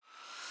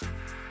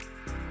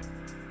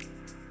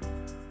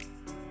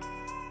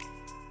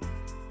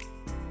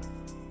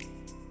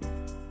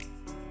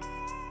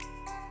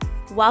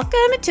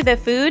Welcome to the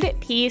Food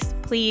Peace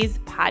Please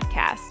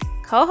podcast,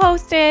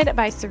 co-hosted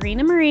by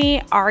Serena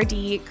Marie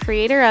RD,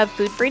 creator of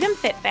Food Freedom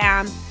Fit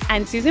Fam,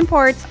 and Susan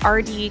Portz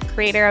RD,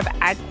 creator of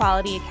Ag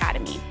Quality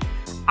Academy.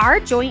 Our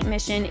joint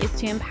mission is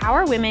to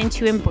empower women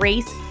to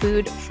embrace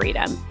food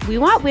freedom. We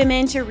want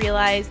women to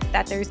realize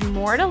that there's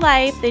more to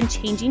life than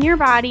changing your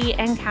body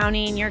and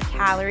counting your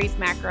calories,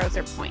 macros,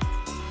 or points.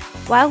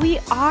 While we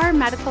are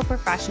medical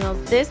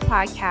professionals, this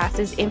podcast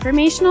is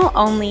informational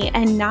only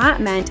and not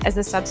meant as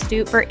a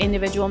substitute for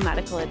individual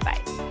medical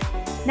advice.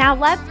 Now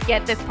let's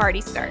get this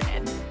party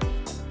started.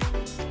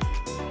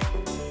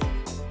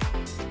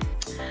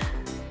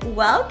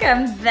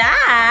 Welcome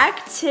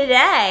back.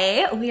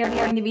 Today, we are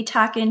going to be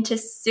talking to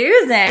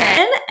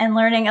Susan and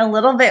learning a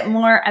little bit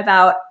more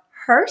about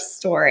her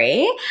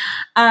story.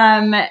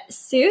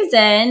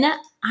 Susan,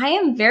 I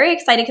am very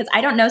excited because I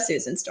don't know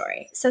Susan's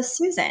story. So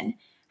Susan,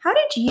 how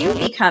did you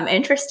become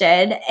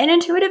interested in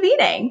intuitive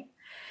eating?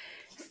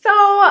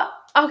 So,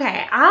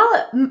 okay,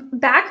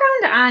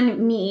 background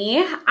on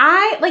me.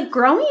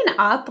 Growing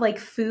up,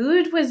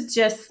 food was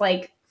just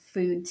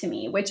food to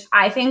me, which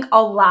I think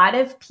a lot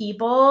of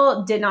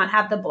people did not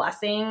have the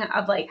blessing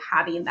of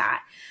having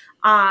that.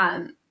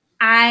 I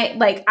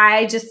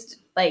just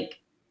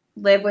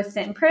live with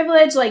thin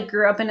privilege,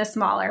 grew up in a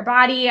smaller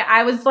body.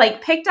 I was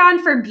picked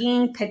on for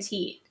being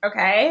petite.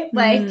 Okay.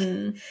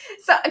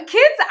 So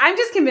kids, I'm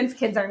just convinced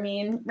kids are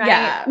mean, right?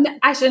 Yeah.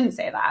 I shouldn't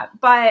say that.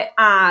 But,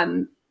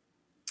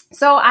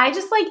 so I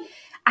just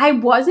I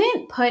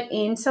wasn't put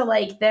into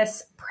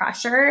this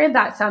pressure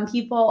that some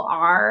people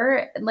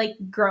are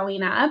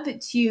growing up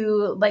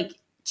to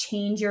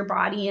change your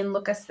body and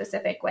look a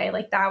specific way.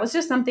 That was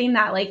just something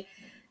that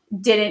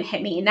didn't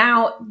hit me.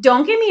 Now,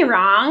 don't get me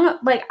wrong.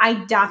 I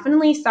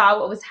definitely saw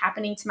what was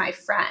happening to my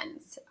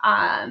friends,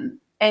 and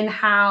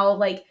how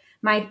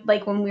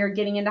when we were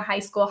getting into high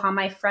school, how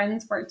my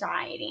friends were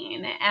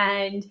dieting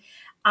and,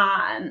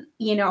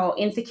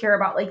 insecure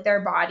about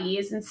their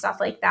bodies and stuff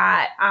like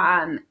that.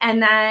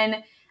 And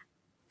then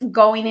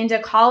going into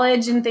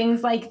college and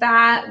things like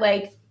that,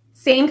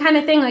 same kind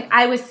of thing.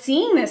 I was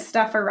seeing this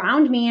stuff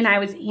around me and I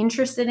was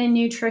interested in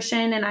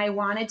nutrition and I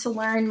wanted to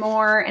learn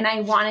more and I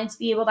wanted to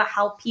be able to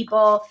help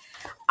people.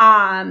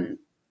 And,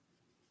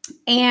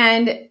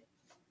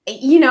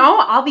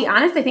 I'll be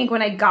honest, I think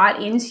when I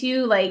got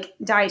into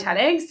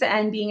dietetics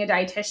and being a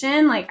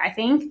dietitian, I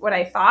think what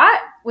I thought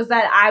was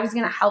that I was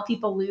going to help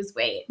people lose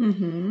weight.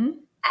 Mm-hmm.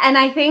 And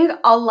I think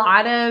a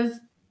lot of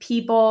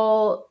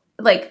people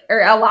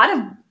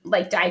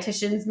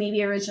dietitians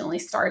maybe originally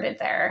started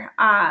there.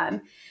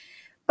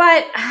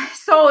 But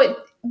so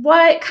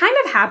what kind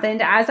of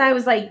happened as I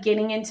was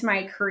getting into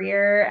my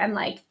career and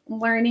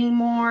learning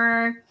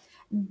more,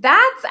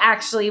 that's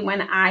actually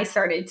when I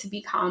started to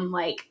become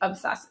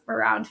obsessed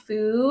around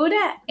food.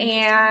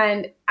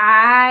 And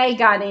I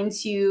got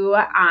into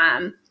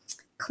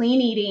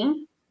clean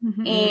eating.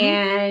 Mm-hmm.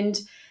 And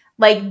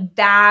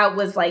that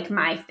was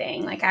my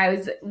thing. I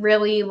was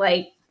really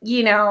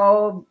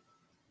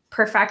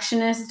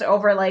perfectionist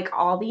over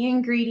all the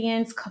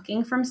ingredients,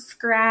 cooking from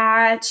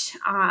scratch.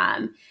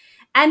 And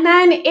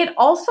then it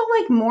also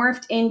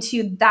morphed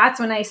into,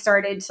 that's when I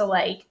started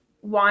to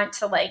want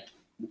to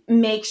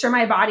make sure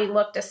my body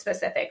looked a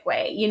specific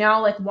way,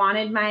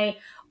 wanted my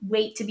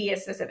weight to be a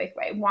specific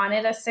way,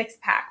 wanted a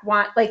 6-pack,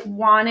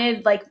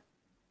 wanted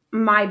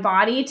my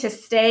body to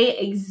stay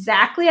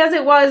exactly as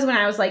it was when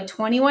I was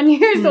 21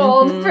 years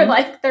old for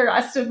the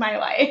rest of my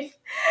life.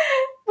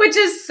 Which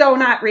is so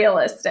not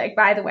realistic,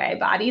 by the way.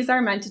 Bodies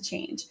are meant to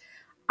change.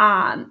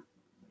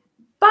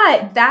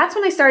 But that's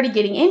when I started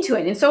getting into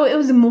it. And so it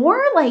was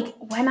more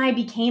when I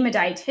became a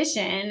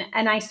dietitian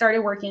and I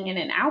started working in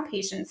an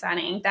outpatient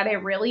setting that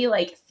it really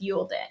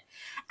fueled it.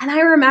 And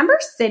I remember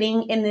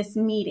sitting in this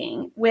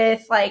meeting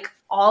with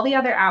all the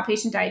other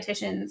outpatient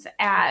dietitians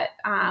at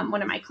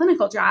one of my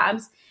clinical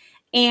jobs.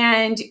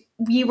 And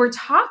we were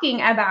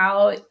talking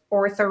about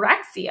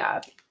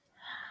orthorexia.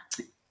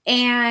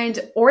 And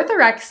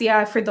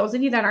orthorexia, for those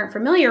of you that aren't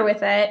familiar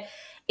with it,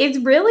 is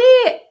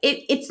really,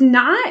 it's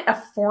not a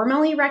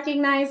formally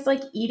recognized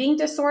eating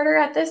disorder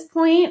at this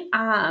point.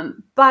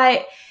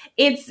 But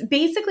it's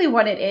basically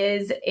what it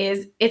is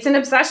it's an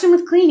obsession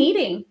with clean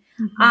eating.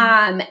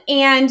 Mm-hmm.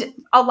 And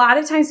a lot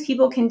of times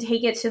people can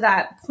take it to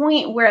that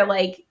point where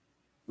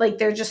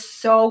they're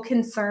just so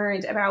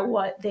concerned about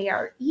what they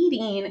are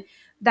eating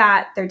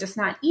that they're just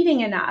not eating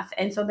enough.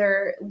 And so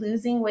they're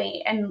losing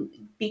weight and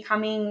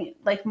becoming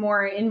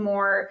more and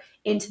more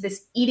into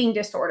this eating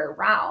disorder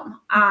realm.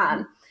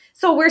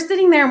 So we're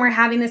sitting there and we're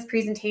having this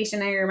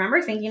presentation. I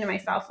remember thinking to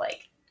myself,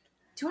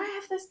 do I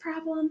have this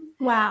problem?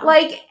 Wow.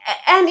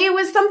 And it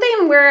was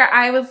something where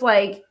I was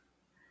no,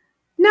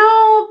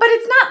 but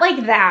it's not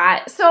like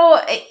that. So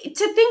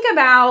to think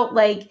about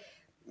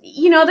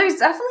there's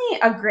definitely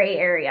a gray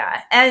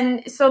area.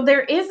 And so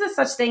there is a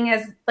such thing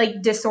as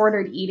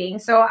disordered eating.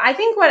 So I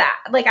think what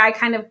I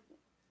kind of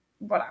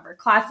whatever,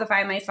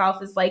 classify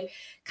myself as like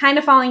kind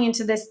of falling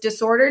into this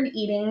disordered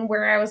eating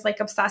where I was like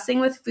obsessing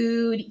with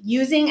food,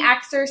 using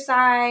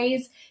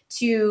exercise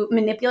to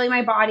manipulate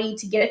my body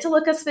to get it to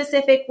look a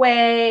specific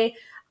way.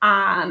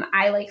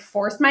 I like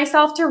forced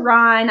myself to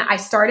run. I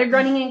started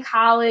running in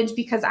college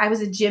because I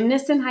was a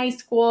gymnast in high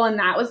school, and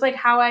that was like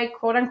how I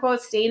quote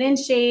unquote stayed in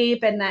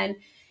shape. And then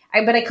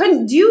but I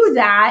couldn't do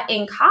that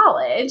in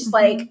college.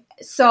 Like,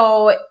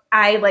 so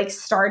I like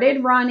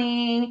started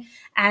running,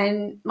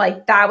 and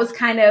like that was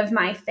kind of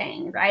my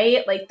thing,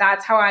 right? Like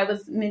that's how I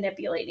was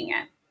manipulating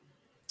it.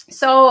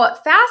 So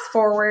fast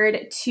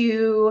forward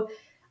to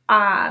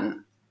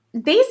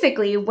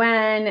basically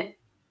when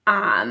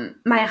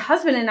my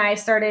husband and I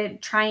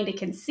started trying to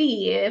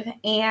conceive,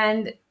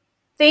 and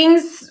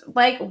things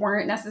like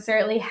weren't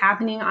necessarily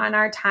happening on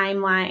our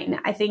timeline.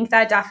 I think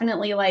that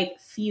definitely like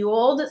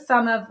fueled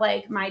some of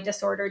like my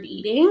disordered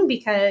eating,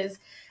 because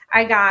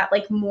I got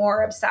like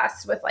more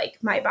obsessed with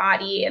like my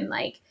body and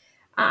like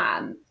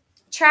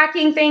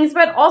tracking things,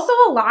 but also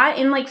a lot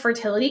in like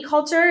fertility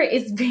culture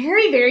is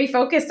very, very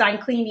focused on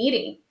clean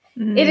eating.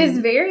 It is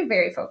very,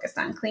 very focused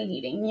on clean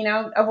eating, you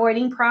know,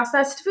 avoiding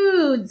processed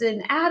foods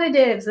and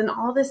additives and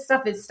all this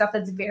stuff is stuff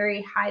that's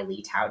very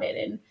highly touted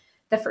in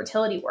the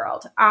fertility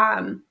world.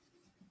 But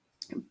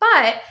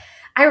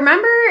I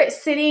remember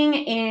sitting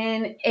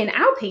in an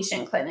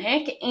outpatient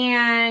clinic,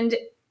 and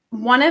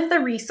one of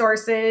the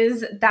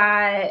resources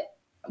that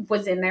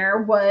was in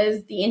there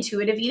was the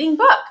Intuitive Eating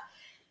book.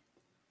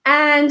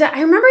 And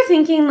I remember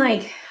thinking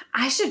like,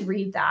 I should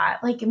read that.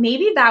 Like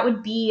maybe that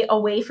would be a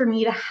way for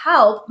me to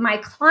help my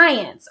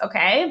clients,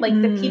 okay? Like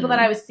the people that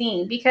I was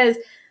seeing, because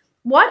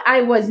what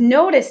I was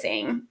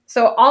noticing,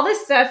 so all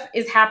this stuff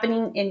is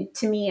happening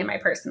to me in my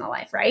personal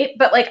life, right?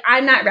 But like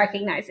I'm not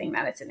recognizing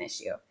that it's an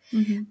issue.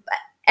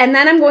 And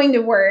then I'm going to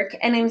work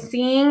and I'm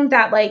seeing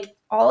that like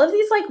all of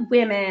these like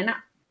women,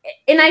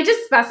 and I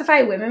just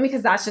specify women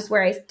because that's just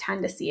where I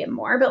tend to see it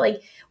more, but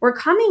like were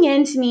coming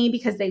in to me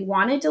because they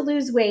wanted to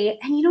lose weight.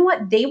 And you know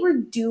what? They were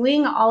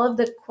doing all of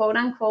the quote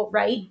unquote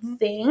right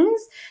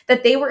things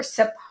that they were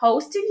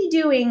supposed to be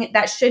doing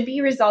that should be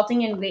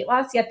resulting in weight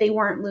loss, yet they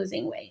weren't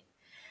losing weight.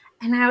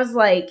 And I was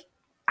like,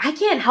 I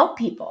can't help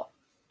people.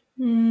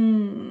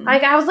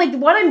 Like, I was like,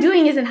 what I'm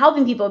doing isn't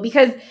helping people,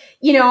 because,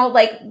 you know,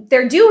 like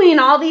they're doing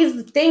all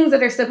these things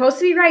that are supposed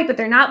to be right, but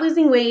they're not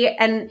losing weight.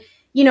 And,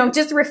 you know,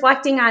 just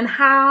reflecting on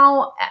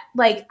how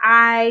like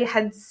I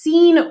had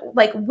seen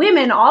like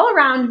women all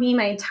around me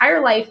my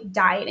entire life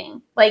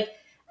dieting, like,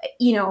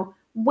 you know,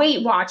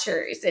 Weight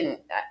Watchers and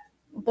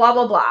blah,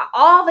 blah, blah,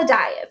 all the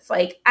diets,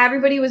 like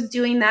everybody was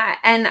doing that.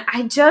 And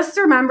I just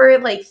remember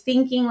like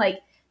thinking like,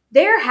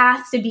 there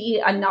has to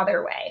be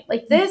another way.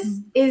 Like this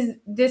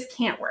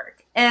can't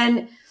work.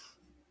 And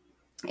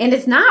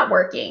it's not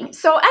working.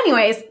 So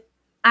anyways,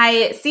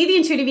 I see the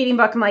Intuitive Eating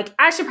book. I'm like,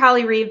 I should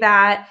probably read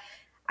that.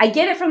 I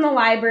get it from the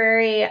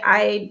library.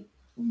 I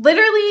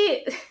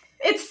literally,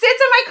 it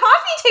sits on my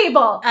coffee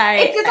table.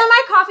 It sits on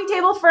my coffee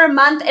table for a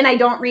month, and I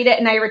don't read it,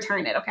 and I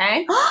return it.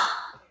 Okay.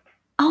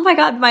 Oh my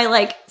God. My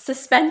like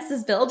suspense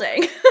is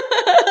building.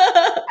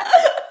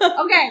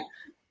 Okay.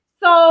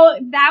 So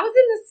that was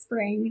in the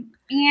spring,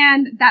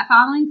 and that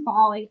following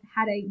fall, I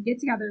had a get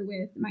together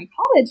with my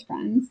college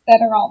friends that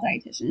are all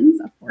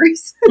dietitians, of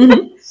course.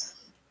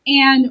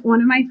 And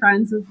one of my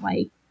friends was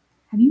like,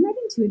 have you read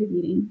Intuitive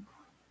Eating?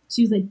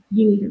 She was like,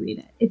 you need to read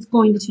it. It's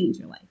going to change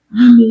your life.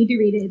 You need to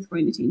read it. It's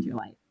going to change your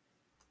life.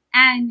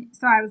 And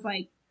so I was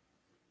like,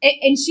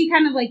 and she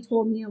kind of like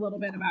told me a little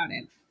bit about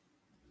it.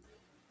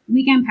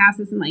 Weekend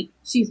passes, and like,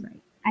 she's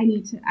right. I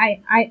need to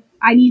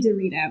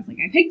read it. I was like,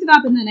 I picked it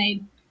up and then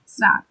I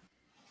stopped.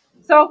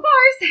 So, of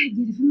course, I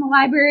get it from the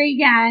library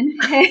again.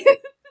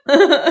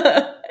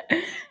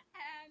 And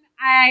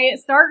I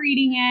start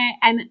reading it.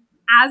 And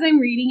as I'm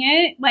reading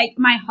it, like,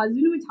 my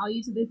husband would tell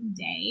you to this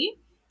day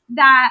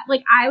that,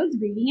 like, I was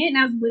reading it and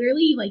I was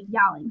literally, like,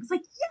 yelling. I was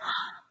like, yeah.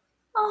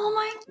 Oh,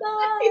 my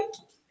God.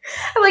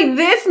 I'm like,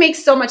 this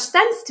makes so much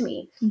sense to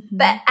me.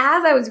 But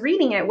as I was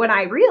reading it, what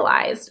I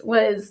realized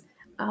was,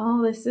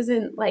 oh, this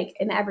isn't, like,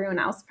 an everyone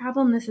else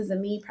problem. This is a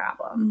me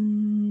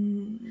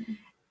problem.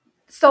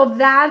 So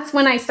that's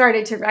when I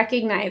started to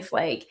recognize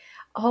like,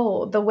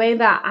 oh, the way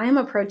that I'm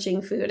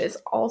approaching food is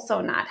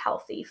also not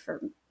healthy for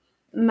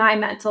my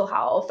mental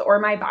health or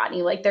my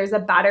body. Like there's a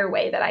better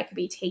way that I could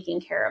be taking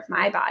care of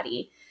my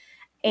body.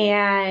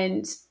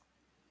 And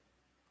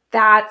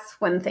that's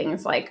when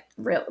things like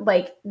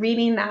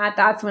reading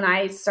that's when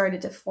I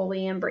started to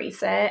fully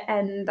embrace it.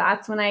 And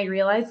that's when I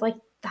realized like,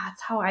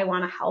 that's how I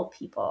want to help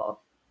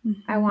people.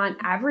 I want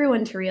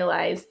everyone to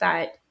realize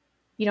that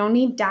you don't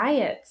need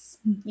diets.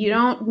 You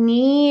don't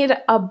need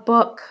a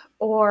book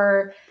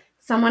or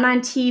someone on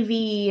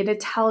TV to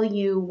tell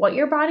you what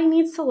your body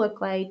needs to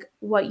look like,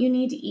 what you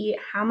need to eat,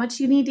 how much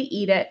you need to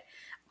eat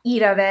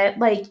of it.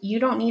 Like, you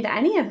don't need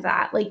any of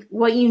that. Like,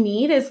 what you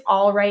need is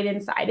all right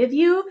inside of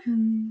you.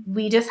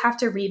 We just have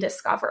to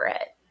rediscover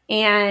it.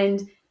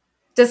 And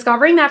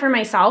discovering that for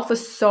myself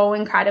was so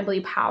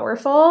incredibly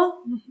powerful.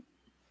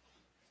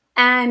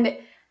 And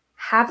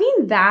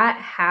having that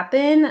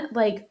happen,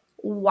 like,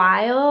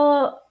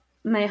 while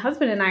my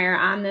husband and I are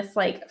on this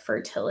like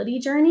fertility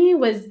journey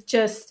was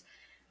just,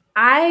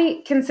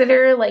 I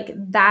consider like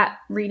that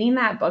reading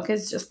that book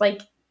is just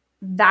like,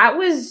 that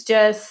was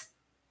just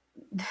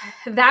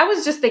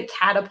the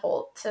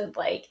catapult to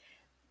like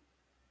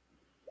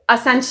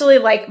essentially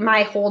like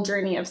my whole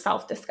journey of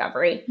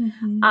self-discovery.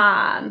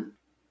 And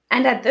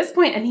at this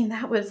point, I mean,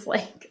 that was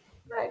like,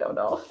 I don't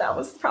know, that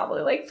was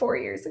probably like 4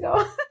 years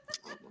ago.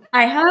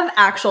 I have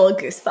actual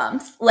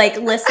goosebumps, like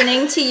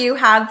listening to you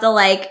have the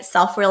like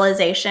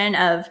self-realization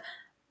of,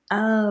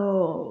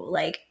 oh,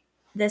 like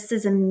this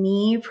is a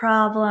me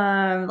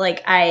problem.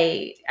 Like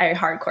I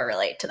hardcore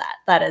relate to that.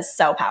 That is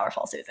so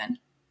powerful, Susan.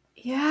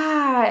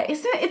 Yeah.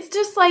 It's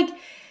just like,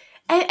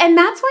 and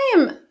that's why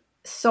I'm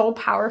so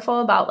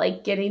powerful about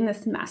like getting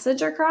this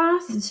message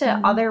across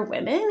to other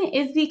women,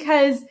 is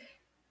because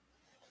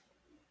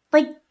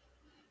like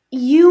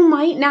you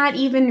might not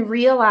even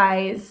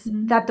realize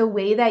that the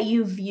way that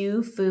you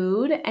view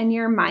food and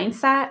your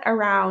mindset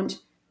around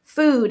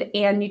food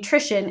and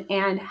nutrition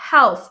and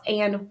health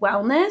and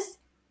wellness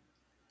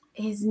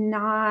is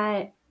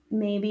not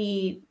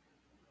maybe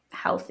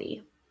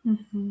healthy.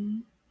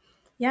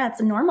 Yeah,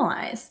 it's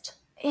normalized.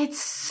 It's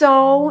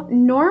so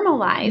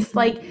normalized.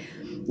 Like,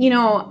 you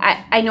know,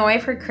 I know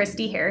I've heard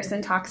Christy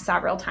Harrison talk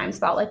several times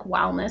about like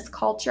wellness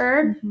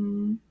culture,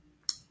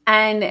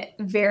 and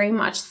very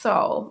much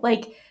so.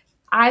 Like,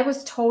 I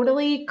was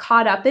totally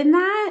caught up in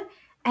that,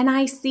 and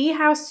I see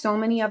how so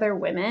many other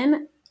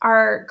women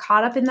are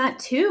caught up in that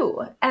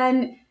too.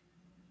 And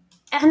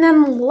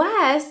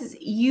unless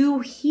you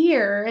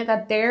hear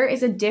that there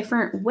is a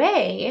different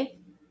way,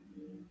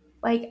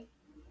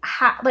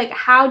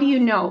 how do you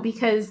know?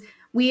 Because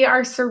we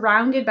are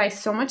surrounded by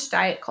so much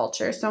diet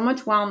culture, so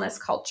much wellness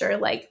culture.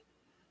 Like,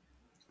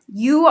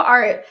 you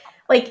are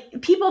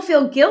like, people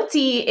feel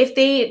guilty if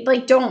they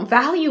like don't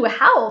value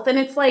health, and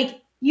it's like,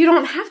 you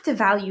don't have to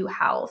value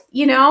health,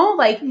 you know?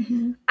 Like,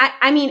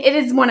 I mean, it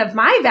is one of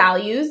my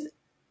values,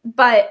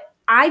 but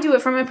I do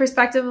it from a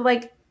perspective of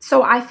like,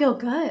 so I feel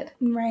good.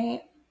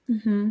 Right.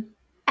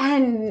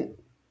 And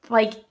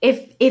like,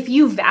 if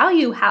you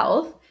value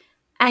health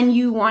and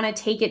you want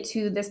to take it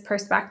to this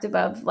perspective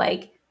of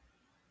like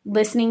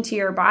listening to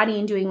your body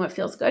and doing what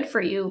feels good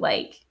for you,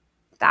 like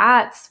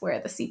that's where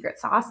the secret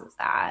sauce is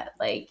at.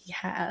 Like,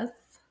 yes,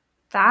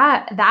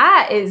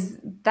 that is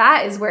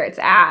where it's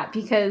at,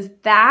 because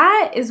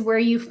that is where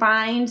you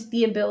find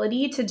the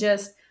ability to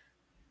just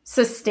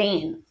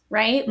sustain,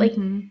 right? Like,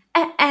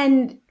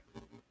 and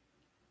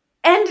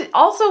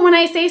also when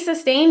I say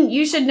sustain,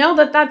 you should know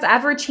that that's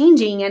ever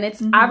changing and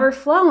it's ever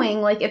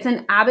flowing. Like, it's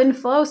an ebb and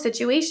flow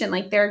situation.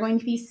 Like, there are going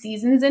to be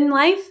seasons in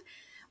life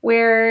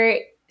where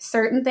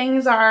certain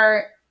things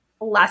are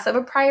less of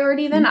a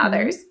priority than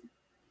others.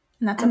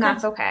 And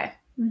that's okay.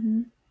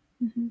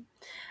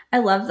 I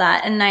love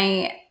that. And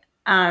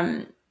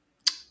I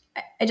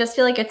just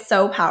feel like it's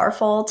so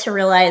powerful to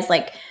realize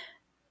like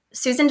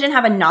Susan didn't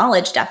have a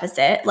knowledge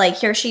deficit. Like,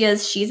 here she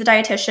is, she's a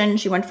dietitian.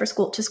 She went to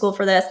school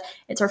for this.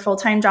 It's her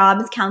full-time job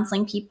is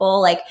counseling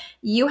people. Like,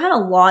 you had a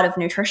lot of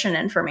nutrition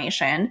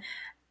information,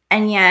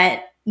 and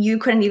yet you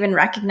couldn't even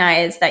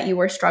recognize that you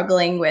were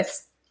struggling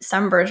with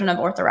some version of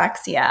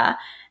orthorexia.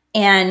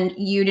 And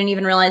you didn't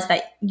even realize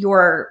that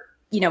your,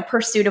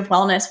 pursuit of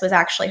wellness was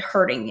actually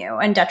hurting you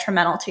and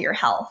detrimental to your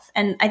health.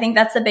 And I think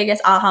that's the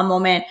biggest aha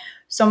moment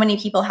so many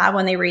people have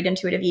when they read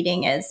intuitive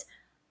eating is,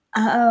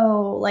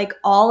 oh, like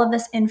all of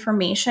this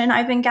information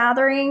I've been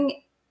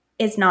gathering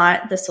is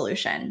not the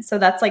solution. So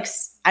that's like,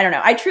 I don't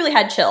know. I truly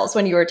had chills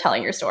when you were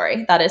telling your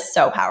story. That is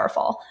so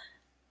powerful.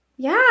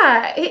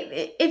 Yeah.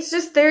 It's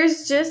just,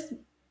 there's just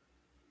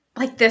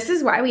like, this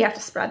is why we have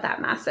to spread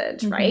that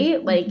message,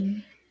 right? Like,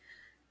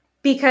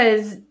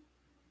 because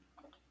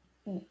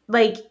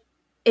like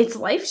it's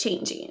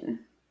life-changing.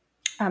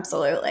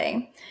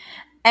 Absolutely.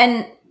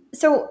 And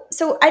so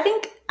I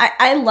think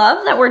I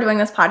love that we're doing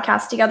this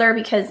podcast together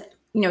because,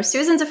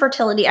 Susan's a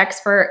fertility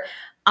expert.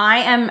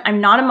 I'm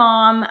not a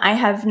mom. I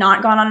have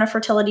not gone on a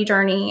fertility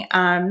journey.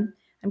 I'm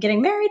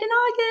getting married in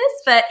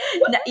August, but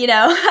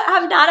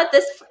I'm not at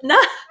this.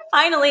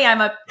 Finally,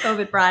 I'm a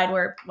COVID bride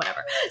or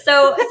whatever.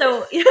 So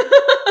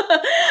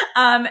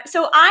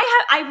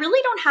I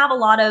really don't have a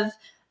lot of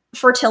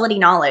fertility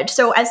knowledge.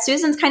 So as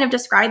Susan's kind of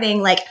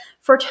describing, like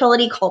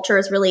fertility culture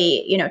is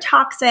really,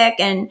 toxic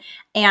and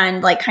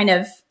like kind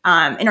of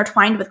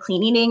intertwined with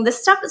clean eating.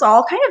 This stuff is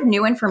all kind of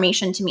new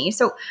information to me.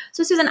 So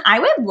Susan, I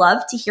would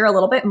love to hear a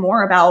little bit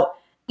more about,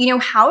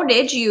 how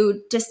did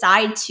you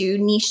decide to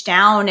niche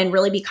down and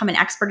really become an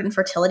expert in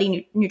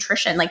fertility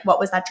nutrition? Like, what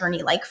was that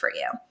journey like for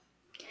you?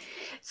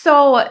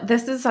 So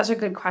this is such a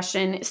good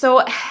question.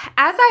 So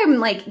as I'm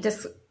like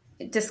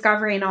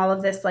discovering all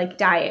of this like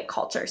diet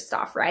culture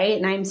stuff, right?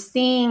 And I'm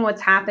seeing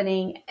what's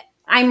happening,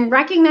 I'm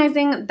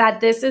recognizing that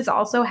this is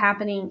also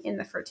happening in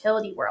the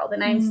fertility world.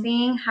 And I'm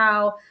seeing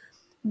how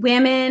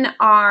women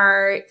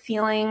are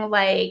feeling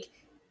like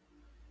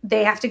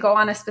they have to go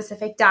on a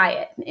specific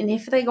diet. And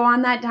if they go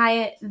on that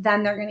diet,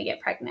 then they're going to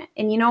get pregnant.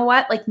 And you know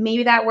what? Like,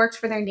 maybe that works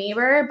for their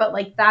neighbor, but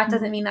like that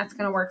doesn't mean that's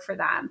going to work for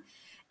them.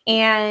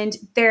 And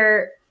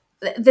the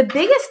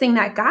biggest thing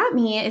that got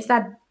me is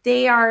that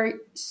they are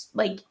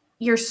like,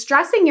 you're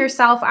stressing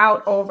yourself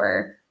out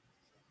over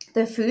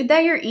the food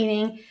that you're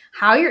eating,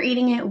 how you're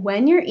eating it,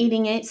 when you're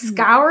eating it,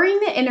 scouring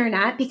the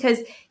internet, because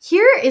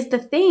here is the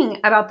thing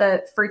about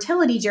the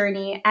fertility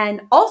journey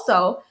and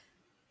also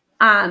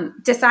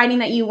deciding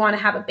that you want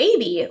to have a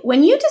baby.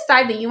 When you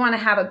decide that you want to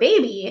have a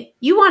baby,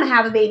 you want to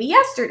have a baby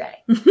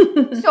yesterday.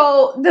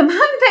 So the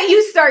moment that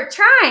you start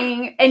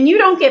trying and you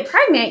don't get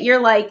pregnant,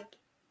 you're like,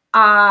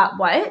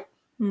 what?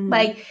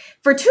 Like,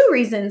 for two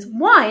reasons.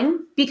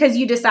 One, because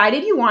you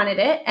decided you wanted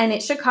it and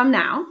it should come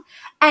now.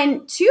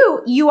 And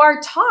two, you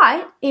are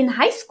taught in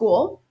high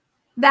school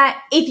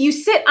that if you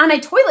sit on a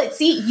toilet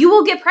seat, you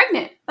will get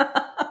pregnant.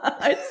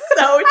 It's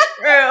so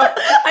true.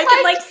 I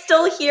can like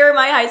still hear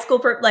my high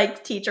school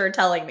teacher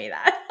telling me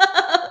that.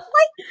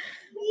 Like,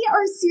 we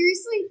are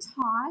seriously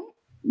taught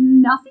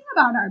nothing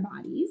about our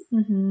bodies.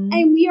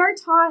 And we are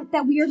taught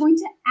that we are going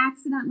to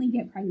accidentally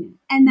get pregnant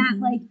and that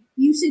like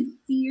you should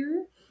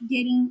fear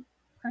getting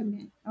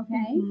pregnant.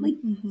 Okay.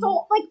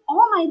 So like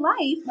all my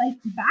life, like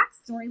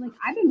backstory, like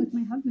I've been with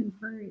my husband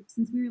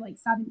since we were like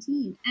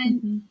 17.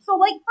 And so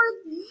like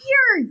for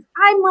years,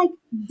 I'm like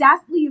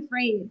deathly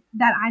afraid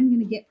that I'm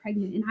going to get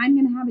pregnant and I'm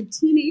going to have a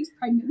teenage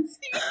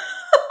pregnancy.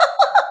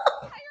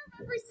 I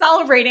remember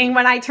celebrating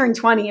when I turned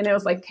 20 and it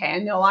was like, okay,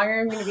 I'm no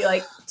longer going to be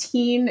like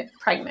teen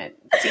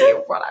pregnancy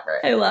or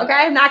whatever. I love it.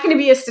 I'm not going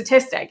to be a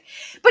statistic.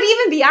 But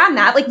even beyond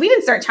that, like we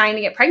didn't start trying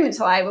to get pregnant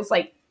until I was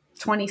like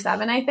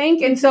 27, I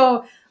think. And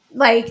so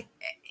like,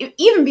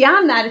 even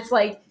beyond that, it's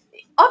like,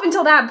 up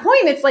until that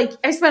point, it's like,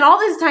 I spent all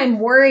this time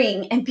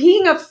worrying and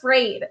being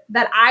afraid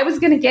that I was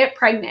going to get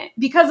pregnant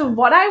because of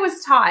what I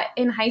was taught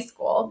in high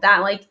school,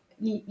 that like,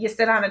 you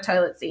sit on a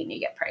toilet seat and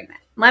you get pregnant.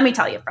 Let me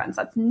tell you, friends,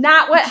 that's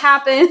not what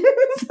happens.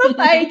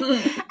 Like,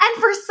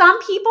 and for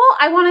some people,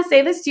 I want to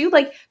say this too,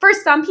 like for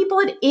some people,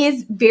 it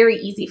is very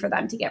easy for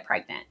them to get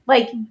pregnant.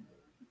 Like,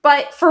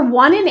 but for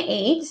 1 in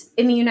 8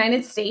 in the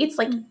United States,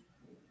 like,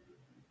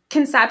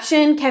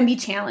 conception can be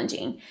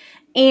challenging.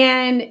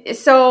 And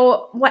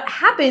so what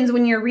happens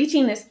when you're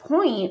reaching this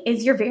point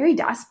is you're very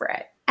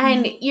desperate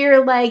and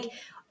you're like,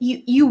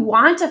 you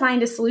want to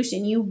find a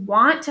solution. You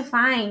want to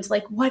find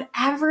like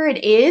whatever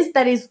it is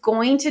that is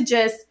going to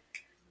just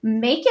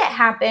make it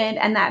happen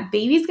and that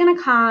baby's going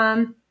to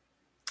come.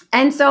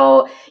 And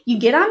so you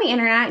get on the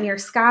internet and you're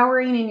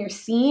scouring and you're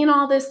seeing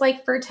all this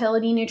like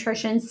fertility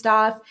nutrition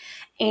stuff.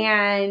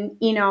 And,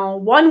 you know,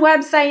 one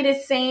website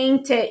is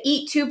saying to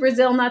eat 2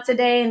 Brazil nuts a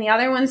day and the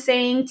other one's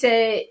saying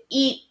to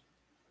eat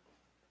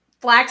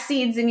flax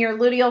seeds in your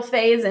luteal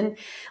phase. And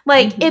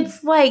like,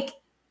 it's like,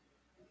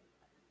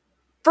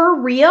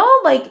 for real,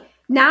 like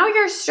now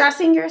you're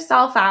stressing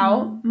yourself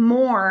out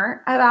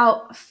more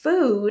about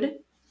food.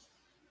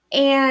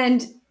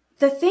 And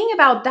the thing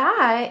about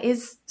that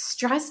is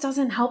stress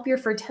doesn't help your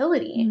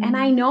fertility. And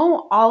I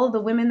know all of the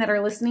women that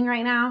are listening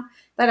right now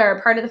that are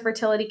a part of the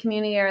fertility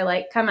community are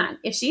like, come on,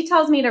 if she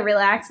tells me to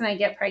relax and I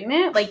get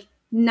pregnant, like,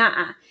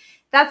 nah,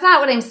 that's not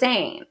what I'm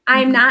saying.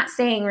 I'm not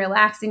saying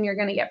relax and you're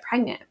going to get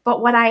pregnant.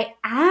 But what I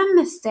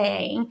am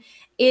saying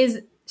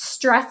is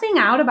stressing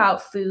out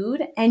about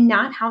food and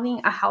not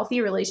having a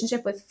healthy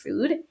relationship with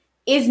food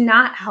is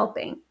not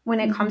helping when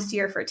it comes to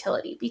your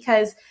fertility,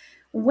 because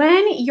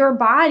when your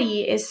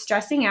body is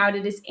stressing out,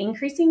 it is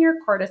increasing your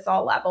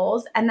cortisol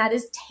levels, and that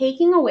is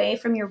taking away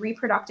from your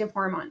reproductive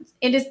hormones.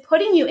 It is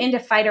putting you into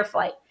fight or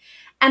flight.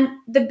 And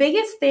the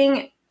biggest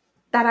thing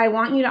that I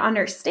want you to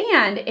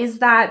understand is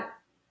that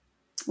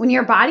when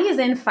your body is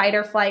in fight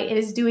or flight, it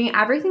is doing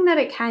everything that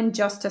it can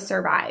just to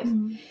survive.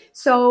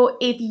 So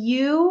if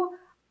you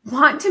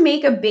want to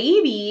make a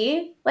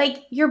baby,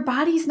 like your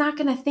body's not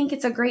going to think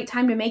it's a great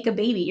time to make a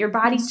baby. Your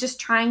body's just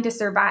trying to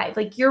survive.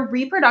 Like your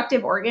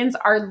reproductive organs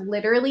are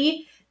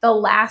literally the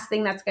last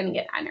thing that's going to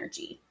get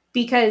energy,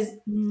 because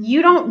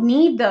you don't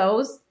need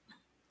those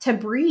to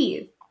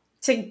breathe,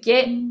 to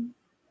get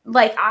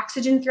like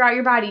oxygen throughout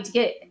your body, to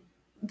get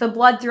the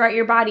blood throughout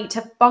your body,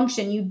 to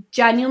function. You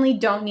genuinely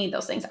don't need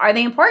those things. Are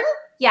they important?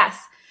 Yes.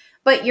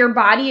 But your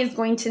body is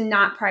going to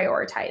not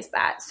prioritize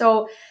that.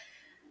 So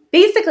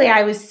basically,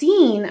 I was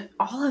seeing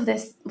all of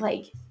this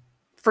like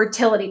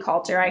fertility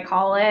culture, I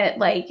call it,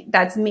 like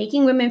that's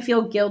making women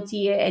feel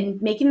guilty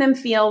and making them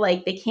feel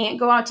like they can't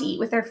go out to eat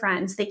with their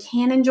friends. They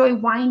can't enjoy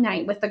wine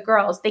night with the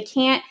girls. They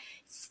can't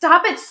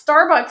stop at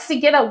Starbucks to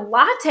get a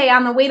latte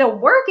on the way to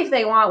work if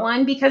they want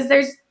one because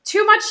there's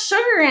too much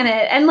sugar in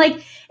it. And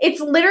like, it's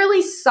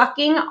literally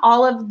sucking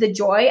all of the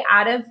joy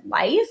out of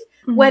life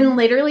when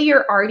literally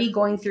you're already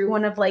going through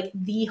one of like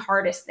the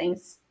hardest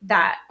things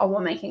that a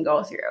woman can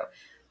go through.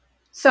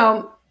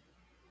 So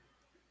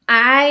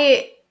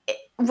I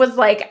was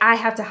like, I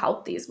have to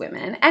help these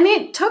women. And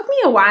it took me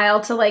a while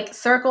to like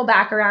circle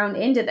back around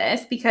into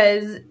this,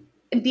 because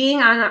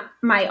being on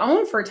my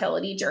own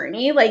fertility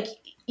journey, like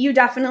you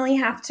definitely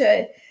have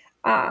to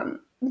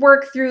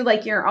work through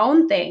like your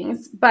own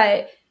things.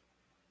 But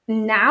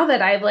now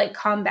that I've like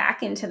come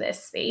back into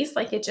this space,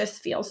 like it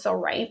just feels so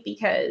right,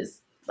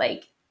 because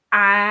like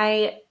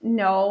I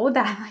know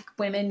that like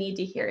women need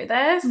to hear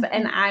this,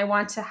 and I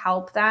want to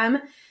help them.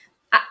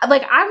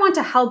 I want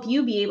to help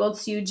you be able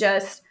to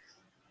just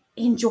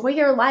enjoy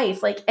your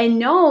life, like, and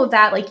know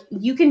that like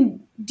you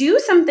can do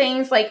some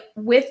things like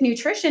with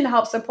nutrition to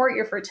help support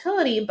your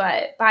fertility,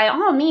 but by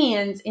all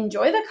means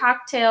enjoy the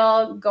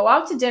cocktail, go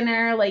out to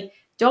dinner, like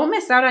don't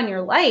miss out on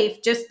your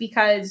life just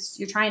because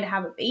you're trying to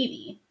have a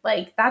baby.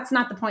 Like that's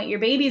not the point. Your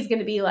baby's going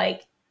to be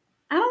like,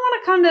 I don't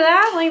want to come to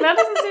that. Like that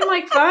doesn't seem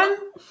like fun.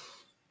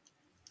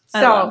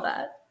 I love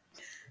that.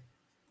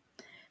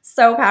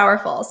 So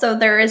powerful. So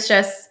there is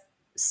just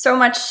so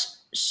much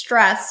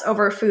stress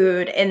over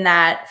food in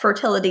that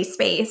fertility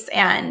space.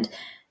 And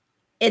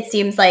it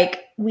seems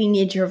like we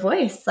need your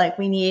voice. Like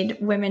we need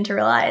women to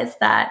realize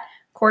that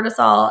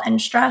cortisol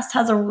and stress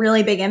has a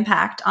really big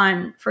impact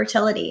on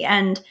fertility.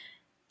 And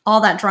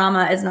all that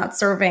drama is not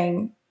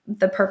serving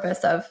the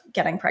purpose of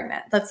getting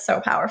pregnant. That's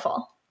so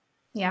powerful.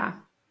 Yeah.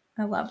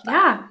 I love that.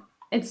 Yeah.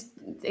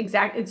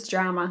 It's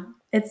drama.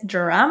 It's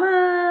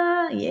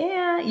drama.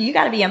 Yeah. You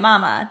got to be a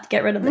mama to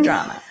get rid of the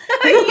drama.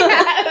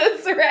 Yeah,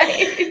 that's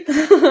right.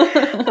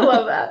 I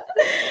love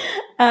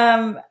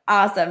that.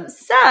 Awesome.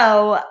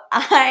 So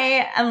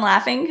I am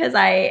laughing because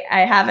I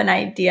have an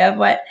idea of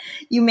what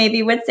you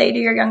maybe would say to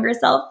your younger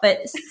self.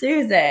 But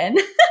Susan,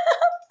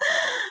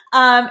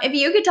 if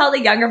you could tell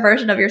the younger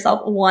version of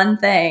yourself one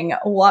thing,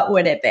 what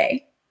would it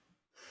be?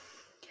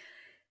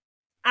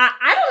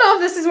 I don't know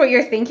if this is what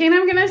you're thinking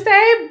I'm going to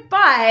say,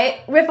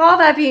 but with all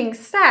that being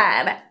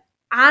said,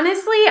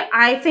 honestly,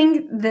 I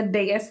think the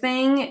biggest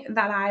thing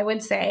that I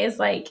would say is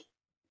like,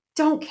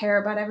 don't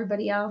care about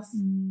everybody else.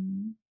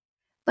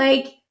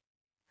 Like,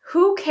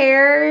 who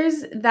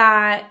cares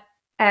that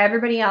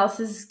everybody else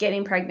is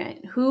getting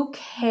pregnant? Who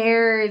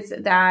cares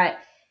that,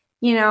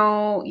 you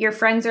know, your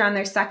friends are on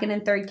their second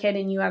and third kid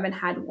and you haven't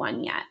had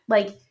one yet?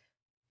 Like,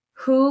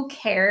 who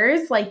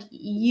cares? Like,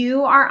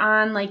 you are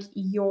on like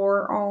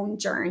your own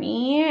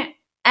journey,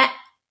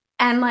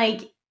 and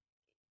like,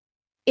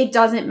 it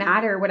doesn't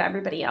matter what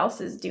everybody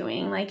else is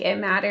doing. Like, it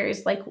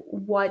matters like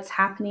what's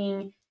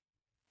happening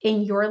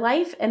in your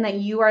life, and that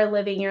you are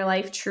living your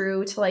life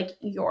true to like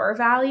your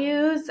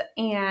values.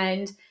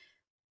 And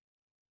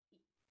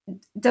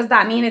does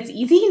that mean it's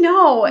easy?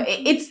 No,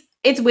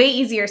 it's way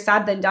easier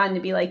said than done to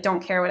be like,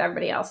 don't care what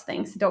everybody else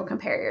thinks. Don't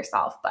compare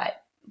yourself. But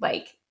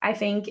like, I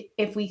think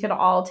if we could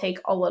all take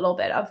a little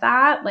bit of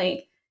that,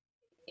 like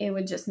it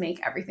would just make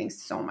everything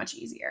so much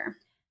easier.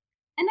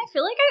 And I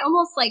feel like I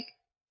almost like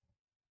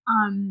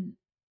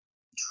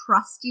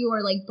trust you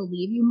or like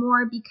believe you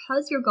more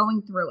because you're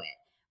going through it,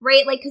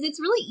 right? Like, because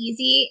it's really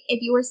easy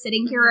if you were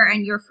sitting here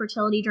and your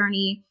fertility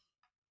journey,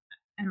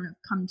 I don't know,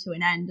 come to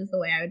an end is the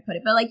way I would put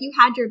it, but like you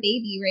had your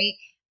baby, right?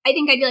 I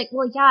think I'd be like,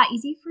 well, yeah,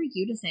 easy for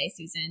you to say,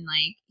 Susan,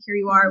 like here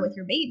you are with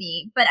your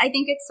baby. But I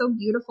think it's so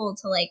beautiful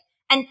to like,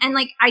 and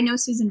like I know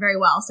Susan very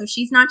well, so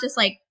she's not just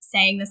like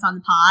saying this on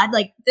the pod.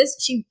 Like this,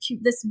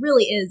 this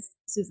really is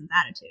Susan's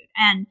attitude,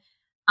 and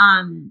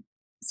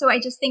so I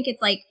just think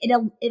it's like it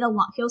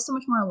feels so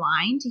much more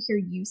aligned to hear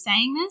you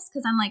saying this,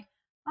 because I'm like,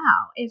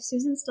 wow, if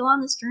Susan's still on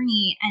this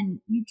journey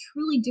and you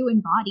truly do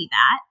embody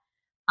that,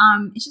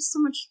 it's just so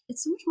much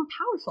more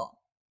powerful.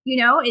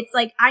 You know, it's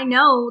like I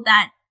know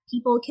that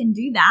people can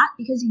do that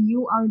because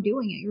you are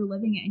doing it, you're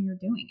living it, and you're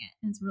doing it,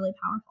 and it's really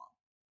powerful.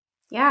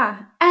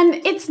 Yeah. And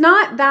it's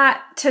not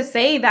that to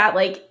say that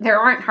like there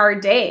aren't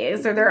hard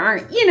days or there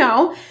aren't, you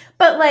know,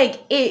 but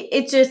like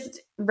it just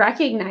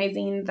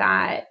recognizing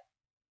that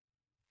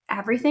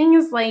everything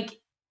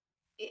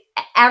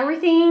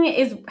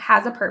is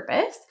has a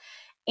purpose,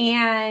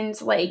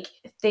 and like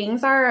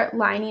things are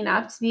lining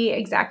up to be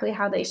exactly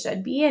how they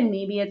should be. And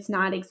maybe it's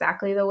not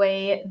exactly the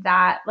way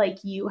that like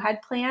you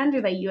had planned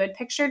or that you had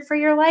pictured for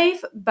your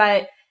life,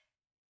 but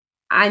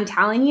I'm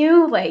telling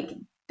you, like,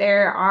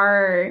 there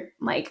are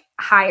like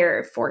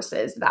higher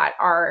forces that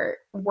are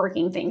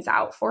working things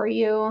out for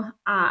you.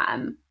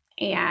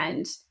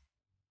 And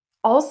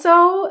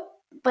also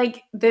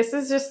like, this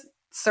is just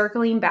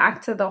circling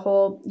back to the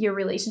whole, your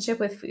relationship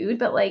with food,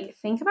 but like,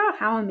 think about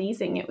how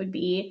amazing it would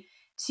be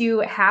to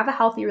have a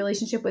healthy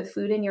relationship with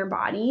food in your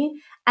body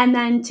and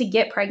then to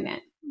get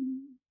pregnant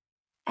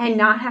and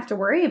not have to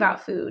worry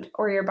about food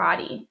or your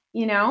body,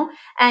 you know,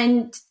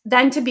 and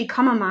then to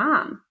become a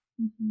mom.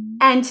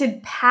 And to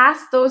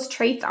pass those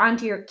traits on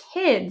to your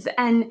kids,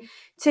 and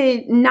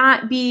to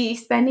not be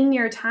spending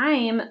your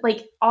time,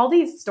 like all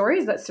these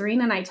stories that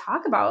Serena and I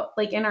talk about,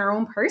 like in our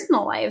own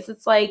personal lives.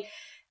 It's like,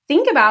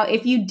 think about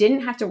if you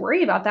didn't have to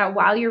worry about that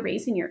while you're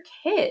raising your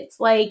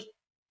kids. Like,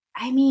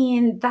 I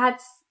mean,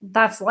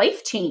 that's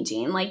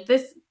life-changing. Like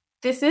this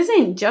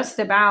isn't just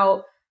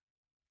about,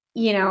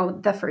 you know,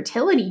 the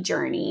fertility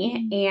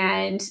journey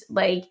and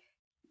like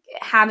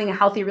having a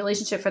healthy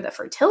relationship for the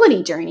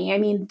fertility journey. I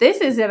mean,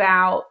 this is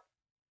about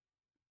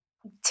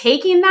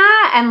taking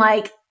that and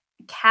like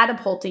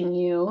catapulting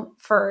you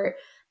for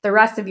the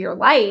rest of your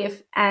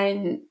life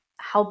and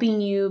helping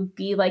you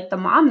be like the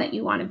mom that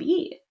you want to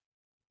be.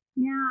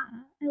 Yeah,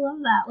 I love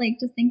that. Like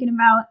just thinking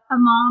about a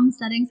mom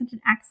setting such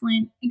an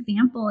excellent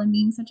example and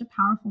being such a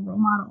powerful role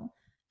model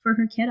for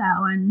her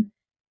kiddo. And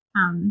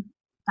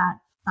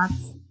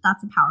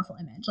that's a powerful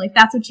image. Like,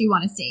 that's what you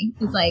want to see,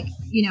 is like,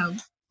 you know,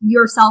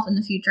 yourself in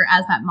the future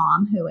as that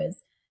mom who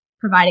is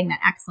providing that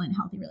excellent,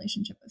 healthy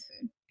relationship with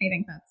food. I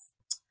think that's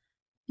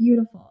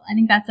beautiful. I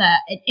think that's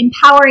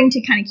empowering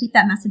to kind of keep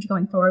that message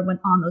going forward when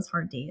on those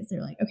hard days,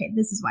 they're like, okay,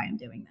 this is why I'm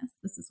doing this.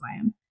 This is why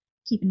I'm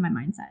keeping my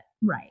mindset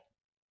right.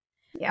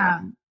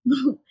 Yeah.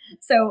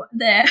 So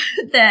the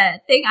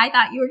thing I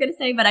thought you were going to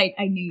say, but I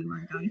knew you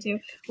weren't going to,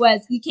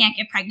 was you can't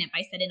get pregnant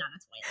by sitting on a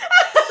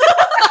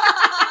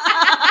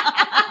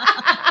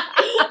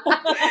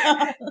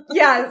toilet.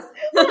 Yes.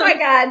 Oh my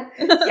God.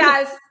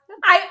 Yes.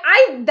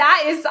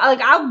 That is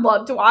like, I'd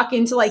love to walk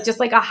into like just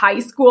like a high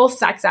school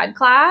sex ed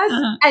class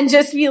and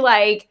just be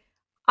like,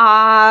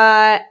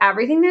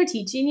 everything they're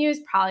teaching you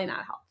is probably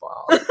not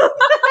helpful.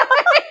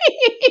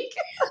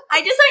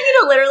 I just want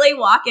you to literally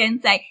walk in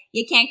and say,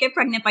 you can't get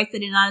pregnant by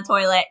sitting on a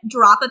toilet,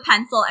 drop a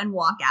pencil and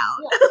walk out.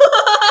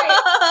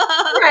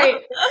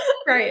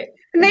 Right.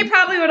 And they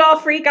probably would all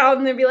freak out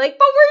and they'd be like,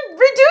 but we're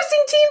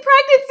reducing teen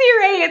pregnancy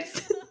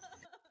rates.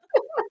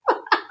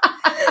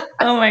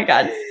 Oh my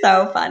God,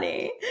 so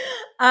funny.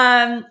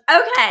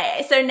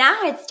 Okay, so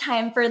now it's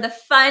time for the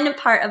fun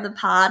part of the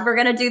pod. We're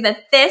going to do the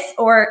this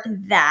or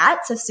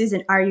that. So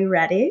Susan, are you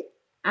ready?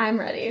 I'm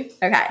ready.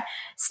 Okay.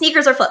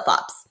 Sneakers or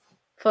flip-flops?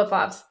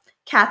 Flip-flops.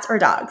 Cats or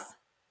dogs?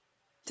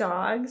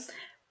 Dogs.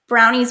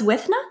 Brownies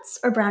with nuts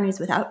or brownies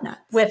without nuts?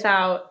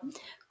 Without.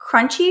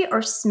 Crunchy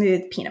or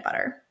smooth peanut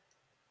butter?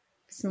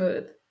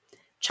 Smooth.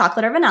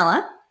 Chocolate or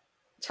vanilla?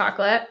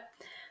 Chocolate.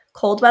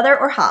 Cold weather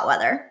or hot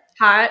weather?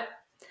 Hot.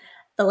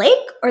 The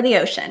lake or the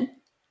ocean?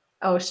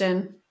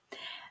 Ocean.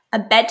 A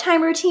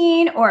bedtime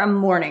routine or a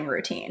morning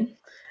routine?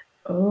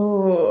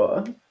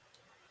 Oh,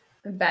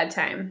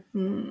 bedtime.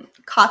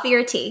 Coffee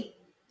or tea?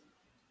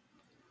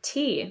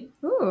 Tea.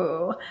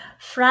 Ooh.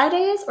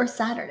 Fridays or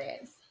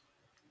Saturdays?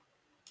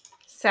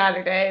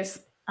 Saturdays.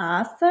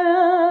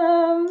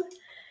 Awesome.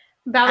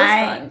 That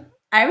was fun.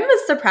 I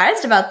was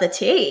surprised about the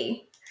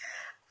tea.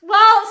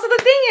 Well, so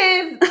the thing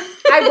is,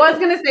 I was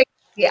going to say,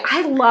 yeah,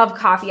 I love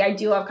coffee. I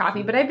do love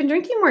coffee, but I've been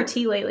drinking more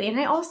tea lately, and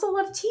I also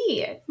love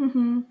tea.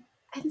 Mm-hmm.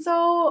 And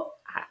so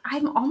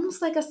I'm almost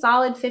like a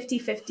solid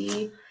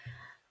 50-50.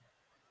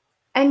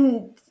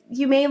 And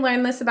you may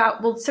learn this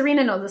about, well,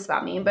 Serena knows this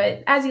about me,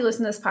 but as you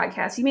listen to this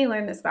podcast, you may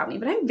learn this about me,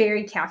 but I'm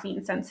very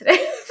caffeine sensitive.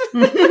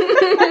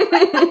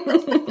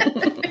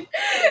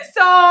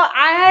 So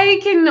I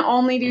can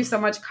only do so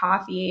much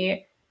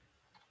coffee.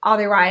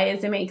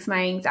 Otherwise, it makes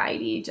my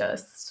anxiety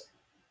just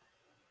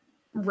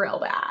real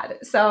bad.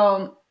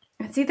 So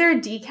it's either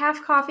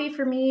decaf coffee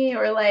for me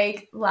or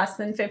like less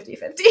than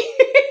 50-50.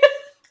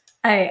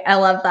 I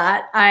love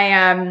that.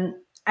 I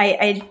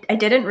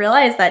didn't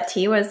realize that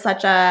tea was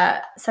such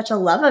a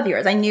love of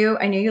yours. I knew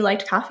you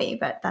liked coffee,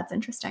 but that's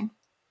interesting.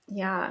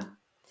 Yeah.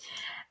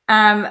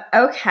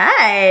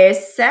 Okay,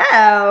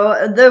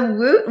 so the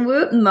woot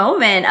woot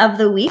moment of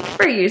the week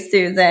for you,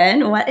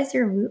 Susan. What is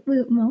your woot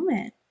woot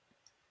moment?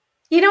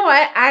 You know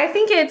what? I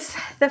think it's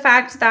the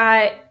fact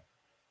that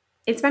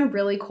it's been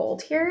really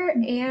cold here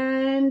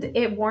and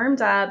it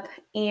warmed up,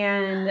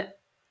 and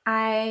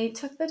I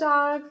took the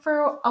dog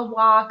for a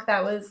walk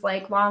that was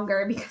like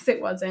longer because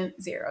it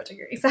wasn't 0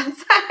 degrees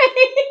outside.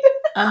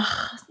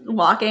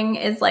 Walking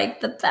is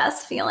like the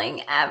best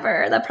feeling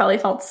ever. That probably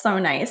felt so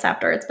nice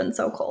after it's been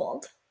so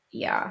cold.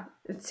 Yeah,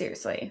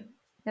 seriously.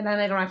 And then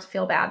I don't have to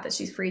feel bad that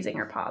she's freezing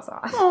her paws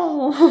off.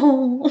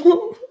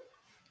 Oh.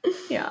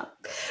 Yeah.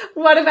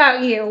 What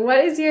about you?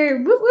 What is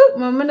your whoop whoop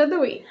moment of the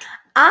week?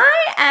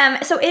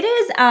 So it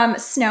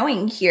is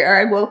snowing here.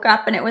 I woke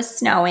up and it was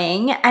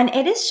snowing, and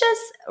it is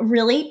just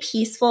really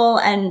peaceful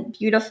and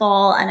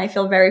beautiful, and I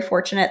feel very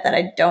fortunate that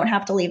I don't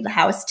have to leave the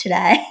house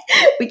today.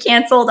 We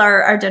canceled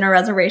our dinner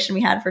reservation we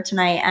had for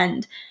tonight,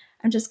 and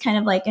I'm just kind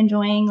of like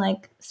enjoying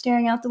like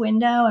staring out the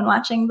window and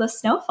watching the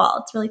snowfall.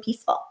 It's really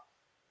peaceful.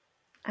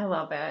 I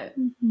love it.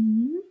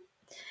 Mm-hmm.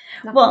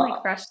 Nothing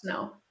like fresh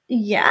snow.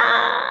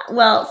 Yeah.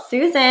 Well,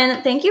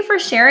 Susan, thank you for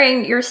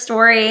sharing your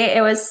story.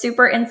 It was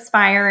super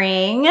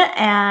inspiring.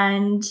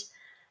 And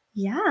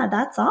yeah,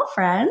 that's all,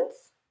 friends.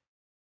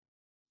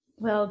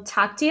 We'll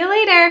talk to you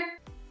later.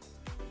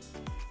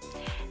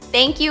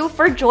 Thank you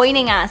for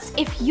joining us.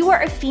 If you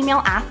are a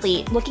female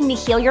athlete looking to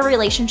heal your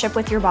relationship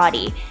with your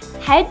body,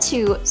 head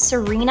to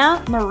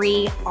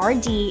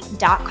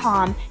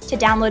serenamarierd.com to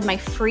download my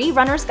free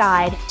runner's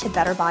guide to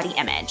better body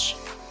image.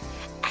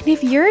 And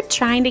if you're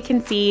trying to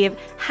conceive,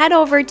 head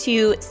over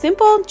to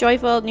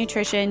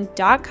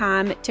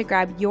simplejoyfulnutrition.com to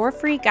grab your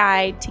free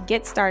guide to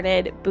get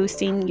started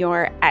boosting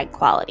your egg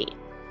quality.